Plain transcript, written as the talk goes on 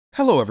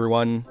Hello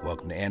everyone,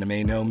 welcome to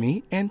Anime No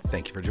Me, and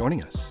thank you for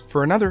joining us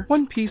for another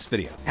One Piece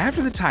video.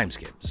 After the time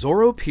skip,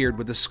 Zoro appeared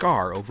with a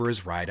scar over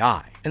his right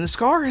eye, and the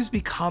scar has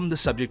become the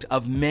subject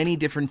of many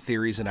different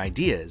theories and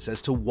ideas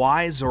as to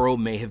why Zoro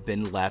may have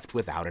been left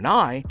without an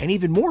eye, and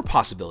even more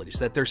possibilities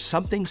that there's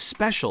something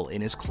special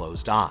in his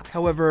closed eye.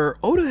 However,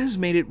 Oda has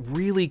made it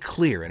really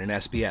clear in an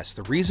SBS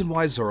the reason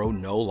why Zoro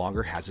no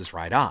longer has his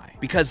right eye,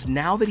 because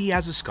now that he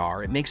has a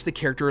scar, it makes the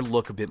character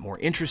look a bit more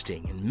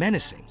interesting and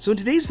menacing. So in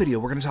today's video,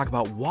 we're going to talk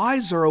about why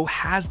Zoro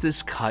has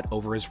this cut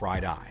over his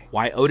right eye,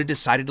 why Oda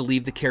decided to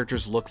leave the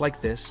character's look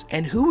like this,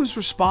 and who is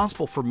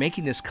responsible for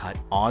making this cut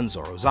on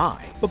Zoro's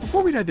eye. But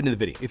before we dive into the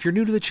video, if you're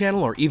new to the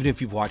channel or even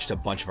if you've watched a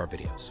bunch of our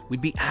videos, we'd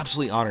be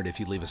absolutely honored if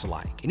you'd leave us a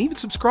like and even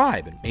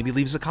subscribe and maybe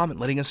leave us a comment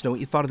letting us know what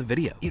you thought of the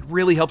video. It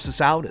really helps us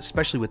out,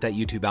 especially with that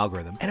YouTube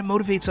algorithm, and it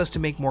motivates us to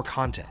make more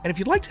content. And if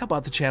you'd like to help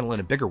out the channel in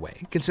a bigger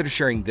way, consider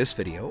sharing this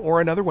video or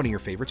another one of your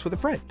favorites with a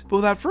friend. But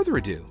without further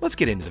ado, let's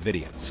get into the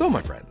video. So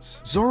my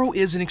friends, Zoro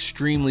is an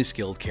extremely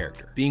skilled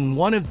character, being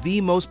one of the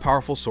most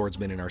powerful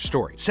swordsmen in our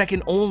story,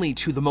 second only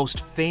to the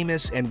most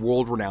famous and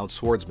world-renowned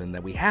swordsmen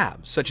that we have,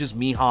 such as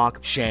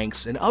Mihawk,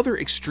 Shanks, and other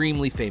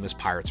extremely famous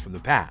pirates from the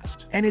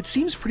past. And it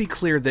seems pretty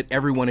clear that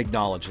everyone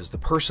acknowledges the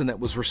person that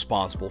was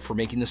responsible for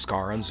making the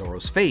scar on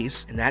Zoro's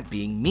face, and that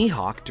being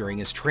Mihawk during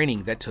his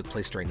training that took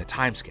place during the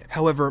time skip.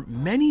 However,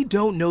 many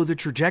don't know the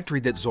trajectory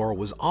that Zoro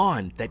was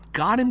on that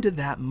got him to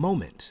that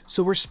moment.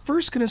 So we're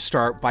first going to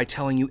start by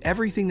telling you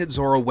everything that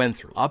Zoro went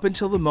through up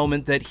until the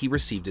moment that he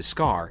received his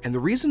scar, and the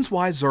reasons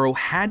why Zoro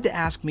had to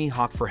ask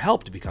Mihawk for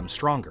help to become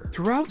stronger.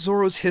 Throughout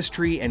Zoro's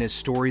history and his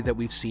story that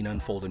we've seen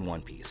unfold in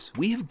One Piece,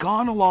 we have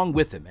gone along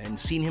with him and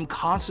seen him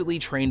constantly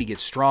train to get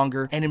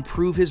stronger and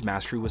improve his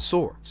mastery with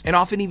swords, and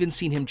often even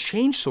seen him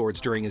change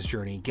swords during his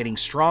journey, getting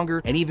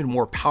stronger and even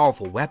more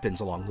powerful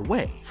weapons along the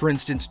way. For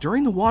instance,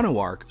 during the Wano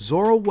arc,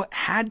 Zoro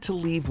had to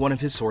leave one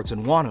of his swords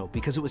in Wano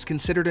because it was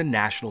considered a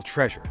national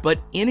treasure, but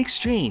in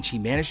exchange he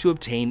managed to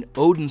obtain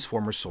Odin's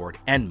former sword,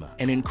 Enma,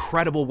 an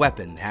incredible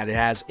weapon that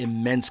has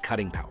immense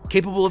cutting power,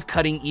 capable of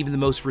cutting even the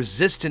most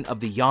resistant of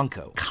the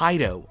Yonko,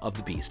 Kaido of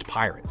the Beast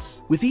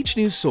pirates. With each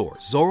new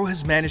sword, Zoro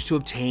has managed to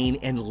obtain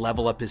and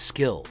level up his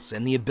skills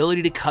and the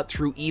ability to cut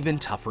through even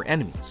tougher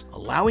enemies,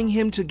 allowing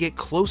him to get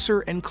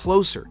closer and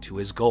closer to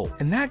his goal.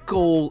 And that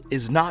goal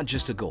is not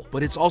just a goal,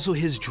 but it's also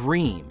his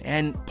dream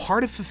and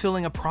part of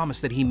fulfilling a promise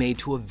that he made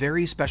to a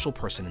very special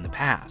person in the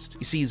past.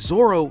 You see,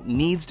 Zoro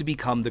needs to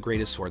become the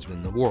greatest swordsman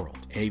in the world,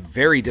 a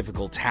very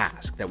difficult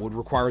task that would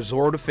require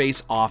Zoro to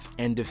face off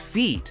and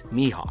defeat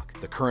Mihawk,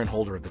 the current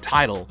holder of the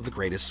title of the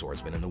greatest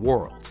swordsman in the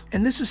world.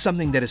 And this is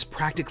something that is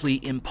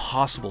practically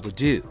impossible to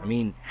do. I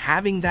mean,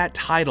 having that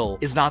title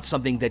is not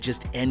something that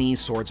just any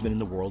swordsman in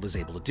the world is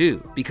able to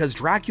do, because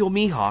Dracula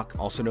Mihawk,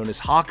 also known as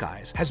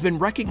Hawkeyes, has been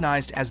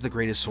recognized as the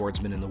greatest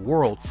swordsman in the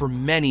world for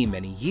many,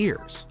 many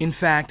years. In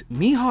fact,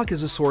 Mihawk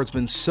is a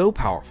swordsman so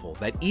powerful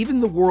that even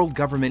the world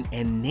government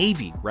and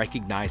navy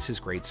recognize his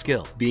great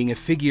skill, being a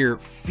figure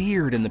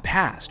feared in the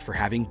past for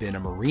having been a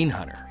marine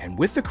hunter. And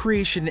with the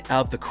creation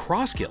of the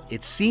Cross Guild,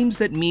 it seems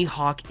that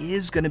Mihawk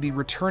is going to be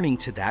returning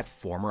to that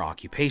former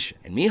occupation.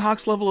 And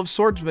Mihawk's level of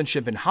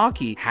swordsmanship in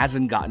hockey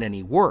hasn't gotten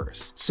any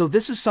worse, so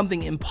this is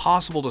something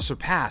impossible to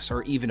surpass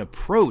or even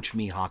approach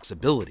Mihawk's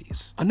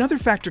abilities. Another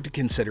factor to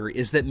consider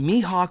is that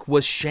Mihawk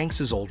was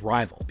Shanks' old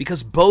rival,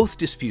 because both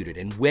disputed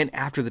and went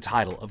after the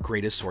title of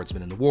greatest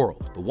swordsman in the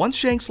world. But once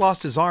Shanks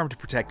lost his arm to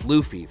protect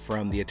Luffy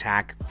from the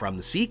attack from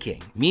the Sea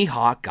King,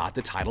 Mihawk got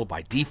the title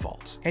by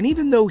default. And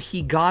even though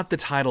he got the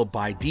title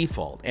by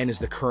default and is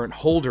the current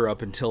holder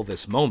up until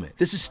this moment,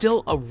 this is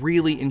still a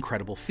really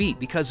incredible feat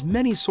because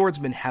many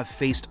swordsmen have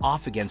faced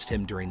off against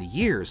him during the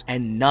years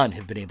and none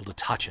have been able to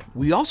touch him.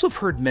 We also have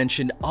heard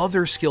mentioned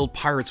other skilled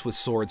pirates with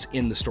swords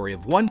in the story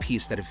of One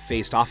Piece that have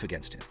faced off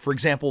against him. For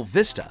example,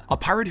 Vista, a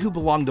pirate who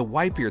belonged to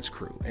Whitebeard's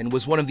crew and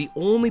was one of the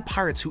only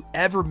pirates who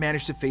ever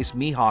managed to face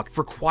Mihawk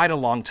for quite a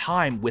long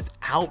time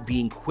without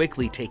being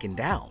quickly taken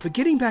down. But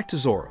getting back to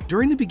Zoro,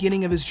 during the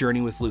beginning of his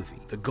journey with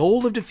Luffy, the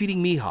goal of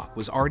defeating Mihawk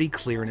was already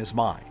clear in his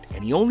mind,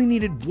 and he only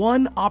needed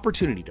one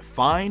opportunity to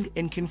find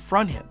and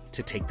confront him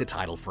to take the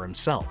title for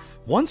himself.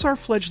 Once our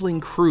fledgling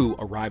crew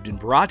arrived in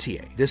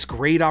Baratie, this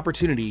great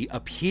opportunity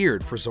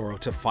appeared for Zoro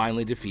to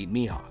finally defeat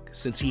Mihawk,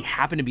 since he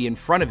happened to be in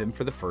front of him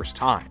for the first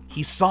time.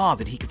 He saw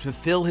that he could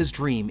fulfill his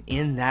dream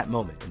in that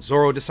moment, and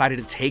Zoro decided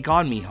to take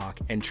on Mihawk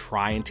and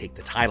try and take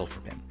the title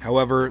from him.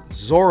 However,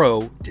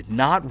 Zoro did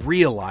not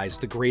realize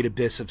the great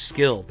abyss of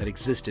skill that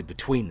existed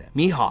between them.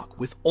 Mihawk,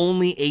 with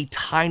only a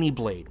tiny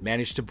blade,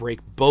 managed to break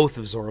both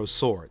of Zoro's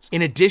swords,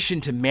 in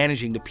addition to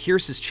managing to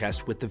pierce his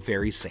chest with the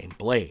very same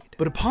blade.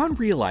 But upon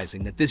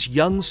realizing that this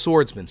young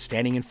swordsman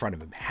standing in front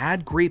of him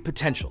had great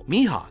potential,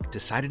 Mihawk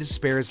decided to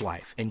spare his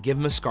life and give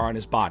him a scar on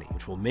his body,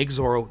 which will make make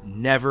Zoro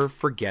never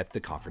forget the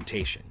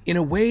confrontation. In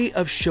a way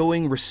of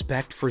showing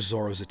respect for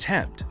Zoro's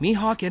attempt,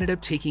 Mihawk ended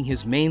up taking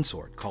his main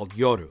sword, called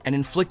Yoru, and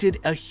inflicted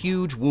a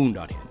huge wound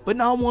on him, but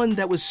not one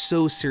that was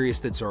so serious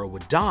that Zoro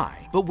would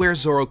die, but where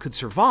Zoro could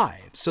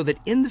survive, so that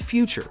in the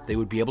future they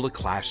would be able to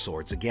clash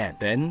swords again.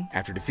 Then,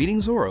 after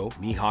defeating Zoro,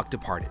 Mihawk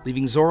departed,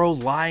 leaving Zoro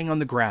lying on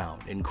the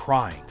ground and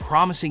crying,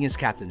 promising his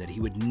captain that he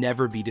would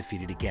never be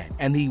defeated again,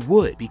 and he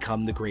would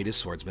become the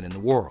greatest swordsman in the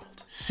world.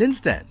 Since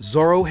then,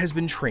 Zoro has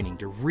been training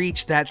to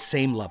reach that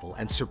same level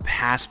and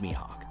surpass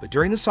Mihawk. But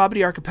during the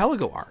Sabaody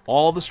Archipelago arc,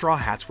 all the Straw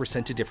Hats were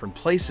sent to different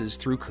places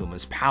through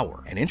Kuma's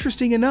power. And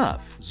interesting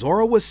enough,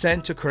 Zoro was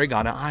sent to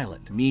Kurigana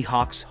Island,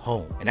 Mihawk's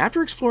home. And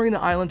after exploring the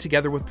island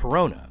together with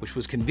Perona, which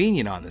was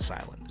convenient on this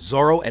island,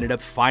 Zoro ended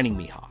up finding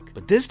Mihawk.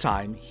 But this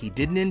time, he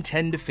didn't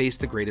intend to face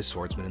the greatest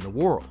swordsman in the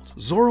world.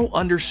 Zoro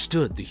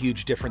understood the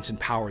huge difference in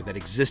power that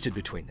existed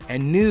between them,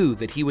 and knew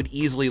that he would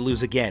easily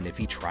lose again if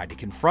he tried to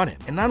confront him.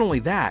 And not only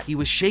that, he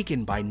was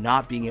shaken by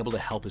not being able to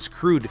help his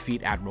crew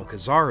defeat Admiral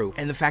Kizaru,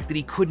 and the fact that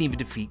he couldn't even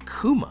defeat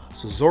Kuma.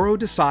 So Zoro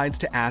decides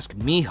to ask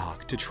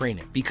Mihawk to train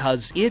him,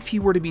 because if he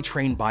were to be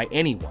trained by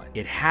anyone,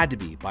 it had to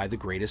be by the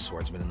greatest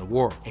swordsman in the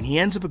world. And he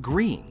ends up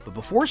agreeing, but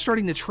before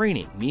starting the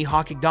training,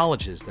 Mihawk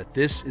acknowledges that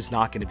this is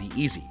not going to be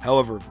easy.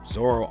 However,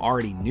 Zoro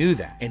already knew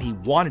that, and he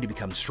wanted to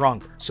become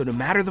stronger. So no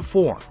matter the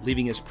form,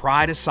 leaving his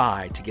pride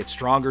aside to get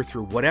stronger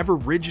through whatever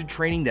rigid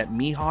training that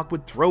Mihawk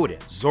would throw at him,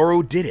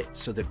 Zoro did it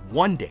so that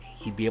one day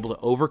he'd be able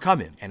to overcome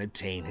him and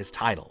obtain his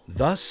title.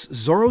 Thus,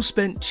 Zoro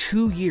spent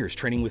 2 years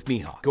training with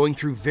Mihawk, going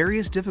through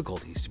various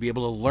difficulties to be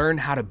able to learn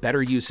how to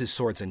better use his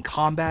swords in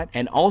combat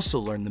and also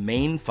learn the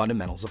main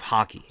fundamentals of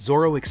Haki.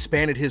 Zoro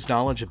expanded his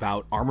knowledge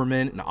about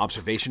armament and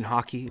observation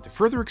Haki to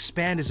further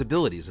expand his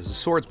abilities as a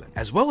swordsman,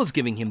 as well as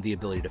giving him the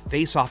ability to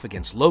face off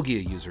against Logia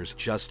users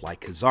just like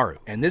Kizaru.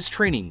 And this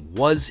training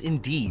was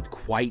indeed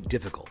quite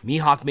difficult.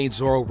 Mihawk made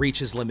Zoro reach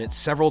his limit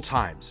several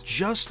times,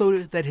 just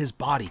so that his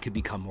body could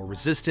become more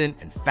resistant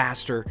and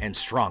faster and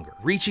stronger,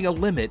 reaching a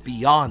limit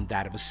beyond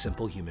that of a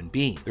simple human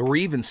being. There were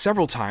even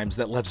several times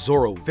that left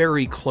Zoro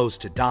very close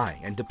to dying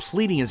and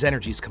depleting his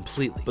energies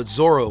completely, but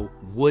Zoro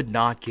would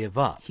not give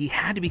up. He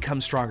had to become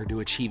stronger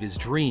to achieve his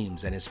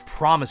dreams and his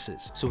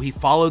promises, so he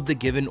followed the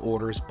given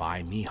orders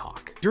by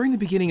Mihawk. During the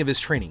beginning of his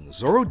training,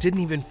 Zoro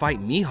didn't even fight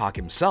Mihawk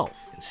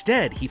himself.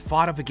 Instead, he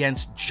fought up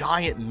against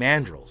giant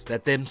mandrills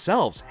that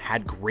themselves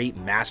had great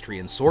mastery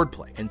in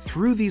swordplay, and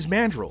through these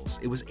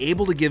mandrills, it was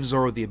able to give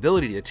Zoro the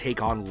ability to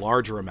take on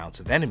larger amounts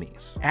of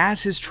enemies.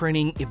 As his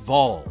training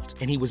evolved,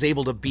 and he was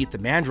able to beat the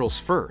mandrills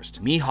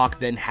first, Mihawk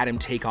then had him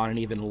take on an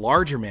even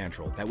larger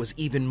mandrill that was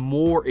even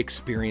more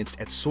experienced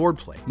at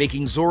swordplay,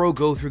 making Zoro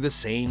go through the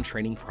same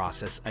training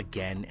process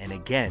again and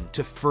again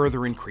to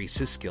further increase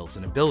his skills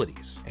and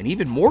abilities. And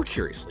even more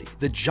curiously,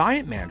 the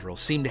giant mandrill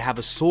seemed to have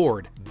a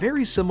sword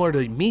very similar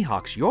to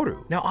Mihawk's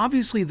Yoru. Now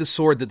obviously the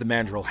sword that the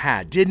mandrill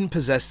had didn't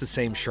possess the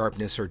same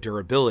sharpness or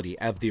durability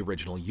of the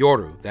original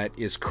Yoru that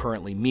is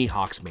currently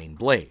Mihawk's main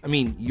blade. I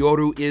mean,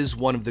 Yoru is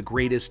one of the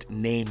greatest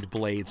named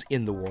blades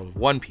in the world of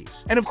One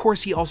Piece. And of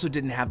course he also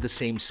didn't have the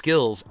same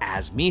skills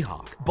as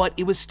Mihawk, but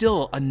it was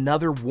still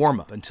another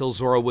warm-up until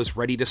Zoro was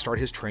ready to start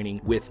his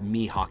training with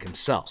Mihawk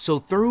himself. So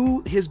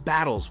through his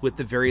battles with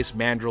the various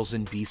mandrills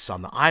and beasts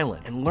on the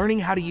island, and learning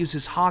how to use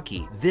his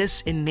Haki,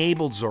 this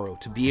enabled Zoro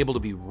to be able to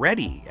be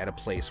ready at a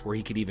place where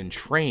he could even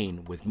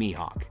train with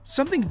Mihawk.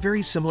 Something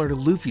very similar to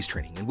Luffy's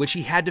training, in which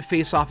he had to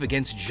face off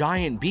against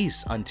giant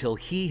beasts until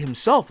he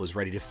himself was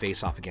ready to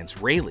face off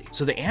against Rayleigh.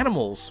 So the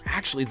animals were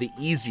actually the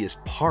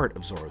easiest part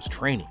of Zoro's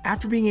training.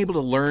 After being able to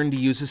learn to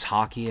use his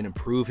Haki and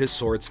improve his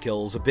sword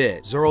skills a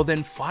bit, Zoro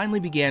then finally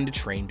began to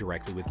train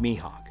directly with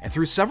Mihawk. And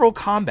through several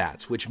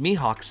combats, which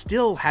Mihawk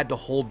still had to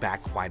hold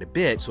back quite a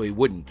bit so he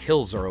wouldn't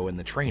kill Zoro in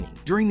the training.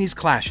 During these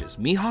clashes,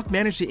 Mihawk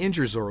managed to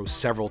injure Zoro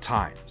several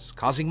times,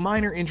 causing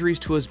minor injuries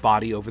to his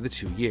body over the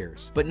 2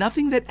 years, but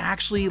nothing that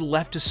actually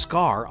left a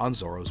scar on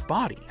Zoro's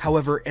body.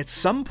 However, at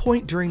some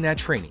point during that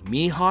training,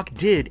 Mihawk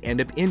did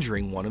end up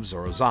injuring one of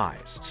Zoro's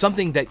eyes,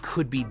 something that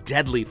could be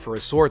deadly for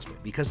a swordsman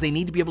because they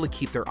need to be able to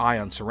keep their eye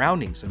on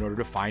surroundings in order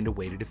to find a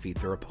way to defeat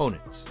their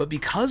opponents. But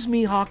because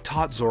Mihawk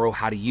taught Zoro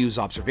how to use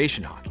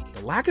observation Haki,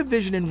 the lack of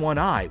vision in one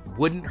eye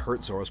wouldn't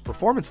hurt Zoro's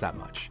performance that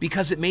much,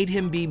 because it made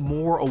him be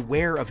more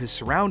aware of his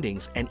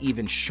surroundings and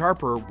even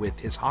sharper with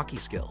his Haki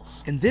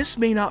skills. And this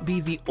may not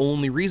be the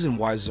only reason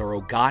why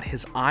Zoro got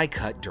his eye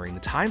cut during the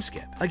time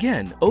skip.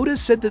 Again, Oda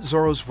said that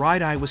Zoro's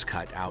right eye was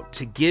cut out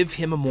to give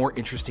him a more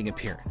interesting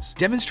appearance,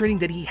 demonstrating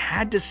that he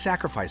had to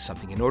sacrifice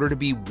something in order to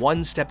be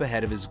one step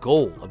ahead of his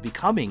goal of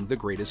becoming the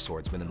greatest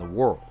swordsman in the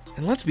world.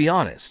 And let's be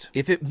honest,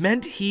 if it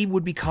meant he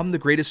would become the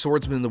greatest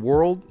swordsman in the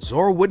world,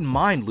 Zoro wouldn't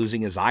mind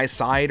losing his eyesight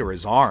eyesight or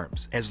his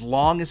arms, as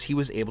long as he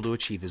was able to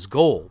achieve his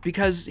goal.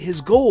 Because his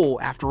goal,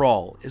 after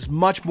all, is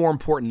much more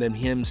important than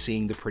him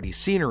seeing the pretty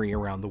scenery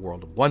around the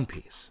world of One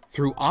Piece.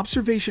 Through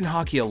observation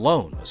haki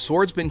alone, a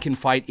swordsman can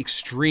fight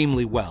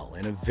extremely well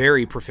in a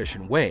very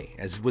proficient way,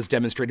 as was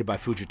demonstrated by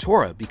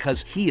Fujitora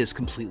because he is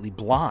completely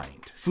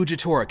blind.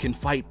 Fujitora can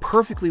fight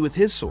perfectly with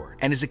his sword,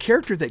 and is a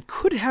character that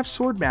could have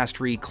sword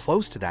mastery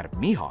close to that of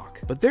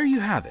Mihawk. But there you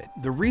have it.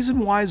 The reason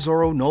why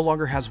Zoro no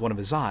longer has one of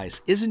his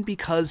eyes isn't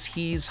because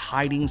he's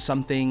hiding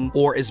something,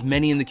 or as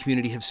many in the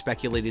community have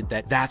speculated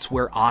that that's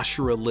where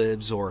Ashura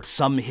lives or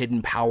some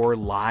hidden power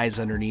lies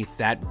underneath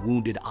that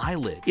wounded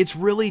eyelid. It's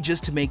really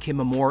just to make him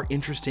a more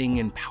interesting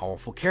and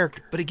powerful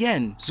character. But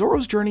again,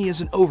 Zoro's journey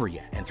isn't over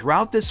yet, and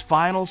throughout this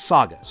final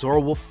saga,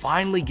 Zoro will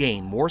finally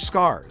gain more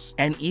scars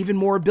and even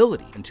more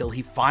ability until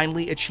he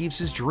finally achieves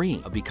his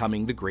dream of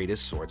becoming the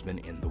greatest swordsman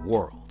in the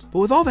world. But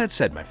with all that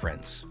said, my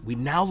friends, we'd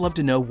now love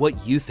to know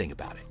what you think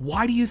about it.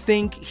 Why do you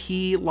think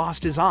he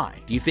lost his eye?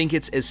 Do you think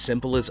it's as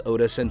simple as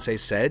Oda-sensei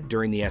said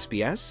during the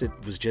SBS? It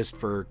was just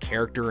for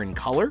character and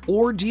color?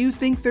 Or do you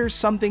think there's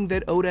something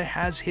that Oda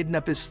has hidden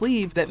up his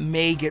sleeve that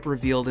may get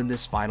revealed in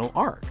this final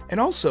arc? And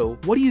also,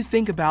 what do you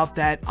think about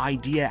that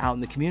idea out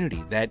in the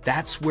community that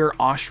that's where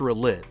Ashura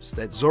lives,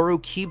 that Zoro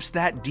keeps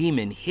that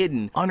demon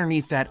hidden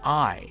underneath that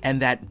eye,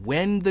 and that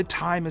when the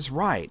time is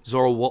right,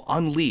 Zoro will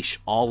unleash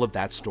all of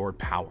that stored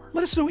power?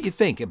 Let us know what you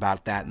think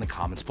about that in the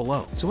comments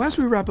below. So as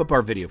we wrap up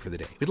our video for the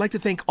day, we'd like to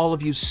thank all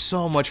of you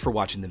so much for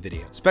watching the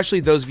video, especially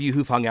those of you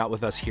who've hung out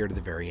with us here to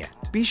the very end.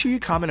 Be sure you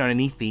comment on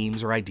any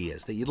themes or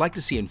ideas that you'd like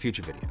to see in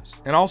future videos.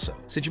 And also,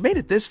 since you made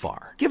it this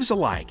far, give us a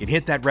like and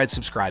hit that red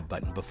subscribe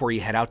button before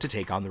you head out to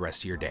take on the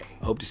rest of your day.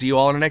 Hope to see you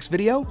all in our next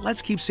video.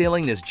 Let's keep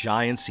sailing this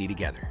giant sea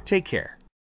together. Take care.